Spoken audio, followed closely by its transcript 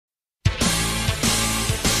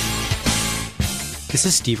This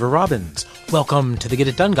is Steve Robbins. Welcome to the Get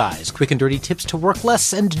It Done Guys, quick and dirty tips to work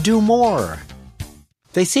less and do more.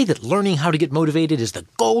 They say that learning how to get motivated is the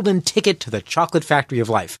golden ticket to the chocolate factory of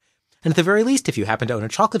life. And at the very least, if you happen to own a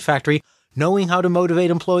chocolate factory, knowing how to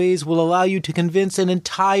motivate employees will allow you to convince an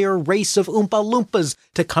entire race of Oompa Loompas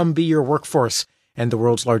to come be your workforce and the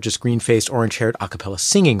world's largest green-faced, orange-haired a cappella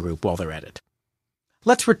singing group while they're at it.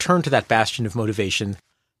 Let's return to that bastion of motivation,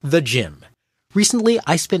 the gym. Recently,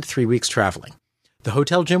 I spent 3 weeks traveling. The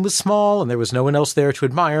hotel gym was small, and there was no one else there to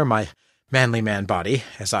admire my manly man body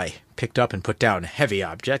as I picked up and put down heavy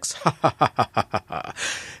objects.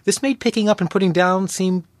 This made picking up and putting down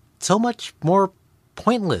seem so much more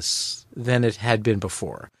pointless than it had been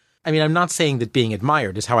before. I mean, I'm not saying that being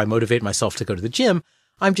admired is how I motivate myself to go to the gym.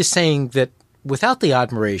 I'm just saying that without the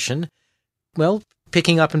admiration, well,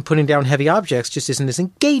 picking up and putting down heavy objects just isn't as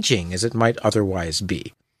engaging as it might otherwise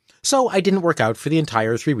be. So I didn't work out for the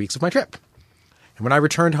entire 3 weeks of my trip. And when I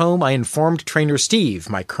returned home, I informed trainer Steve,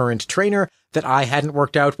 my current trainer, that I hadn't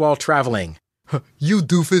worked out while traveling. "You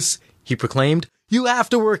doofus," he proclaimed. "You have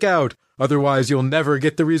to work out. Otherwise, you'll never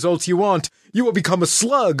get the results you want. You will become a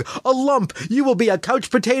slug, a lump. You will be a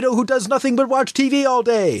couch potato who does nothing but watch TV all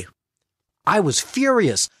day." I was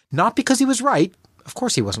furious, not because he was right. Of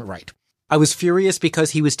course he wasn't right. I was furious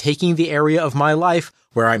because he was taking the area of my life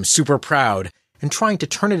where I'm super proud and trying to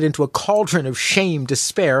turn it into a cauldron of shame,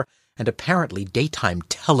 despair, and apparently daytime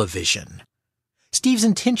television. Steve's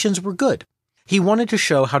intentions were good. He wanted to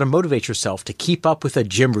show how to motivate yourself to keep up with a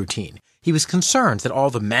gym routine. He was concerned that all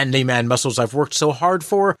the manly man muscles I've worked so hard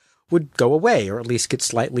for would go away, or at least get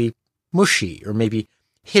slightly mushy, or maybe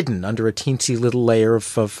hidden under a teensy little layer of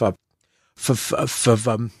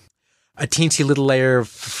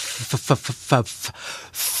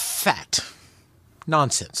fat.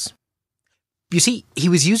 Nonsense. You see, he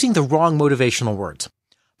was using the wrong motivational words.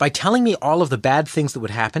 By telling me all of the bad things that would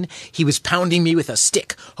happen, he was pounding me with a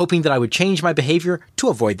stick, hoping that I would change my behavior to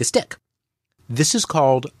avoid the stick. This is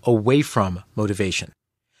called away from motivation.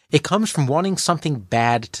 It comes from wanting something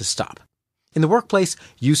bad to stop. In the workplace,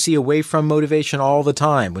 you see away from motivation all the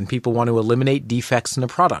time when people want to eliminate defects in a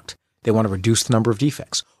product. They want to reduce the number of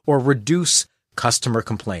defects, or reduce customer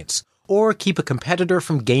complaints, or keep a competitor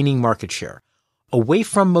from gaining market share. Away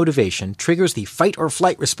from motivation triggers the fight or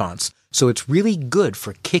flight response, so it's really good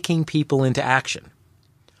for kicking people into action.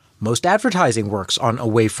 Most advertising works on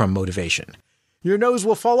away from motivation. Your nose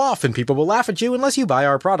will fall off and people will laugh at you unless you buy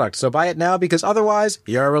our product, so buy it now because otherwise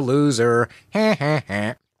you're a loser.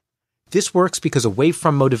 This works because away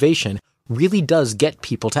from motivation really does get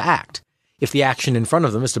people to act. If the action in front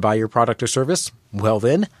of them is to buy your product or service, well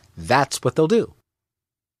then, that's what they'll do.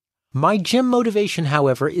 My gym motivation,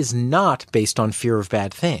 however, is not based on fear of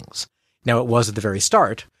bad things. Now, it was at the very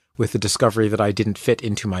start, with the discovery that I didn't fit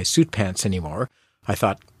into my suit pants anymore. I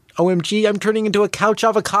thought, OMG, I'm turning into a couch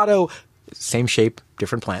avocado. Same shape,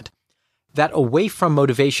 different plant. That away from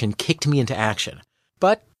motivation kicked me into action.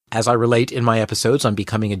 But, as I relate in my episodes on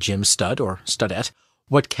becoming a gym stud or studette,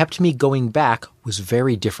 what kept me going back was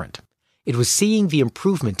very different. It was seeing the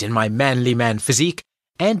improvement in my manly man physique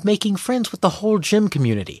and making friends with the whole gym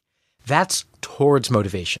community. That's towards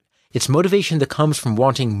motivation. It's motivation that comes from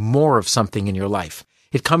wanting more of something in your life.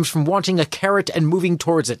 It comes from wanting a carrot and moving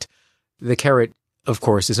towards it. The carrot, of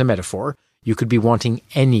course, is a metaphor. You could be wanting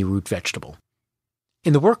any root vegetable.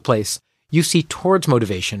 In the workplace, you see towards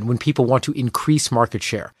motivation when people want to increase market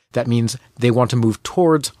share. That means they want to move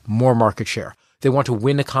towards more market share. They want to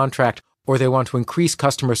win a contract, or they want to increase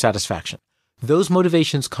customer satisfaction. Those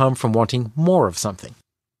motivations come from wanting more of something.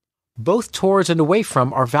 Both towards and away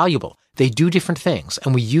from are valuable. They do different things,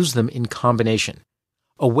 and we use them in combination.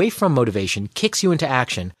 Away from motivation kicks you into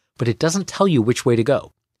action, but it doesn't tell you which way to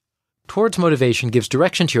go. Towards motivation gives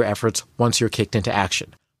direction to your efforts once you're kicked into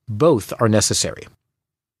action. Both are necessary.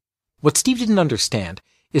 What Steve didn't understand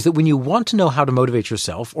is that when you want to know how to motivate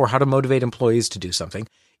yourself or how to motivate employees to do something,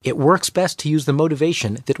 it works best to use the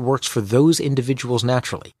motivation that works for those individuals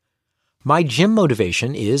naturally. My gym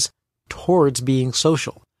motivation is towards being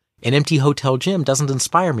social. An empty hotel gym doesn't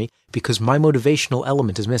inspire me because my motivational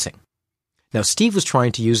element is missing. Now, Steve was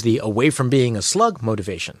trying to use the away from being a slug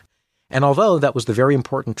motivation. And although that was the very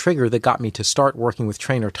important trigger that got me to start working with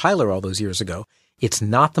trainer Tyler all those years ago, it's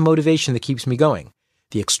not the motivation that keeps me going.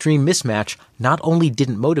 The extreme mismatch not only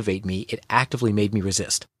didn't motivate me, it actively made me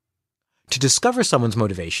resist. To discover someone's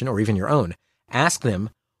motivation, or even your own, ask them,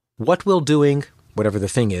 what will doing, whatever the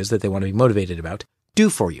thing is that they want to be motivated about, do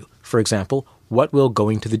for you? For example, what will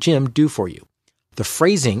going to the gym do for you? The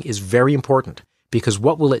phrasing is very important because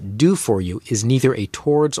what will it do for you is neither a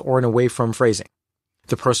towards or an away from phrasing.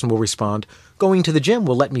 The person will respond, "Going to the gym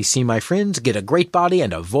will let me see my friends, get a great body,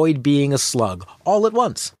 and avoid being a slug, all at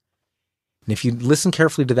once." And if you listen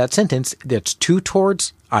carefully to that sentence, that's 2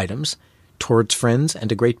 towards items, towards friends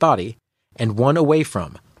and a great body, and 1 away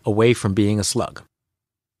from being a slug.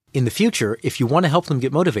 In the future, if you want to help them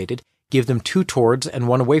get motivated, give them 2 towards and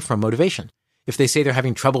 1 away from motivation. If they say they're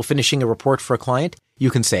having trouble finishing a report for a client,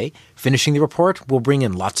 you can say, "Finishing the report will bring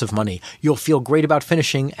in lots of money. You'll feel great about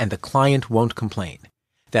finishing, and the client won't complain."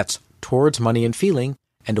 That's towards money and feeling,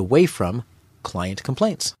 and away from client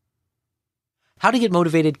complaints. How to get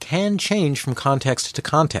motivated can change from context to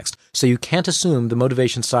context, so you can't assume the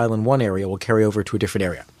motivation style in one area will carry over to a different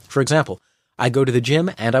area. For example, I go to the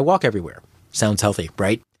gym and I walk everywhere. Sounds healthy,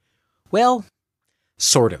 right? Well,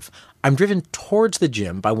 sort of. I'm driven towards the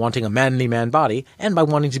gym by wanting a manly man body and by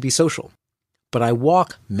wanting to be social. But I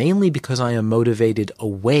walk mainly because I am motivated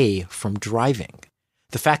away from driving.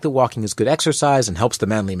 The fact that walking is good exercise and helps the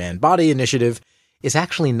manly man body initiative is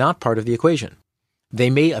actually not part of the equation. They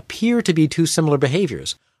may appear to be 2 similar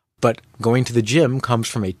behaviors, but going to the gym comes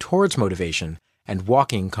from a towards motivation and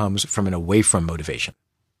walking comes from an away from motivation.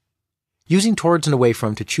 Using towards and away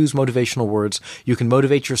from to choose motivational words, you can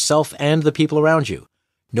motivate yourself and the people around you.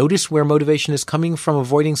 Notice where motivation is coming from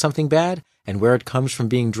avoiding something bad and where it comes from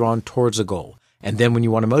being drawn towards a goal. And then when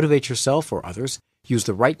you want to motivate yourself or others, use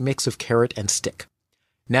the right mix of carrot and stick.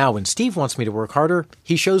 Now, when Steve wants me to work harder,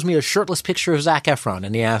 he shows me a shirtless picture of Zac Efron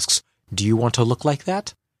and he asks, "Do you want to look like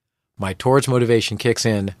that?" My towards motivation kicks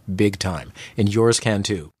in big time, and yours can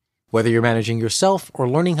too. Whether you're managing yourself or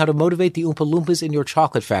learning how to motivate the Oompa Loompas in your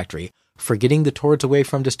chocolate factory, forgetting the towards away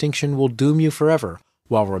from distinction will doom you forever,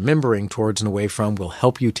 while remembering towards and away from will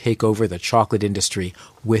help you take over the chocolate industry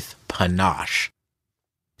with panache.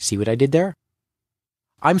 See what I did there?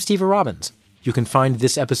 I'm Steve Robbins. You can find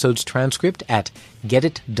this episode's transcript at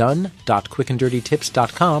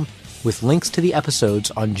getitdone.quickanddirtytips.com with links to the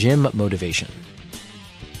episodes on gym motivation.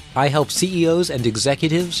 I help CEOs and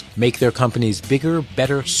executives make their companies bigger,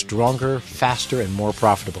 better, stronger, faster, and more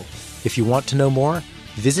profitable. If you want to know more,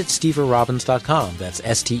 visit steverobbins.com. That's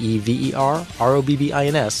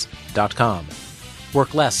SteverRobbins.com.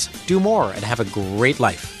 Work less, do more, and have a great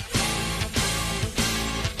life.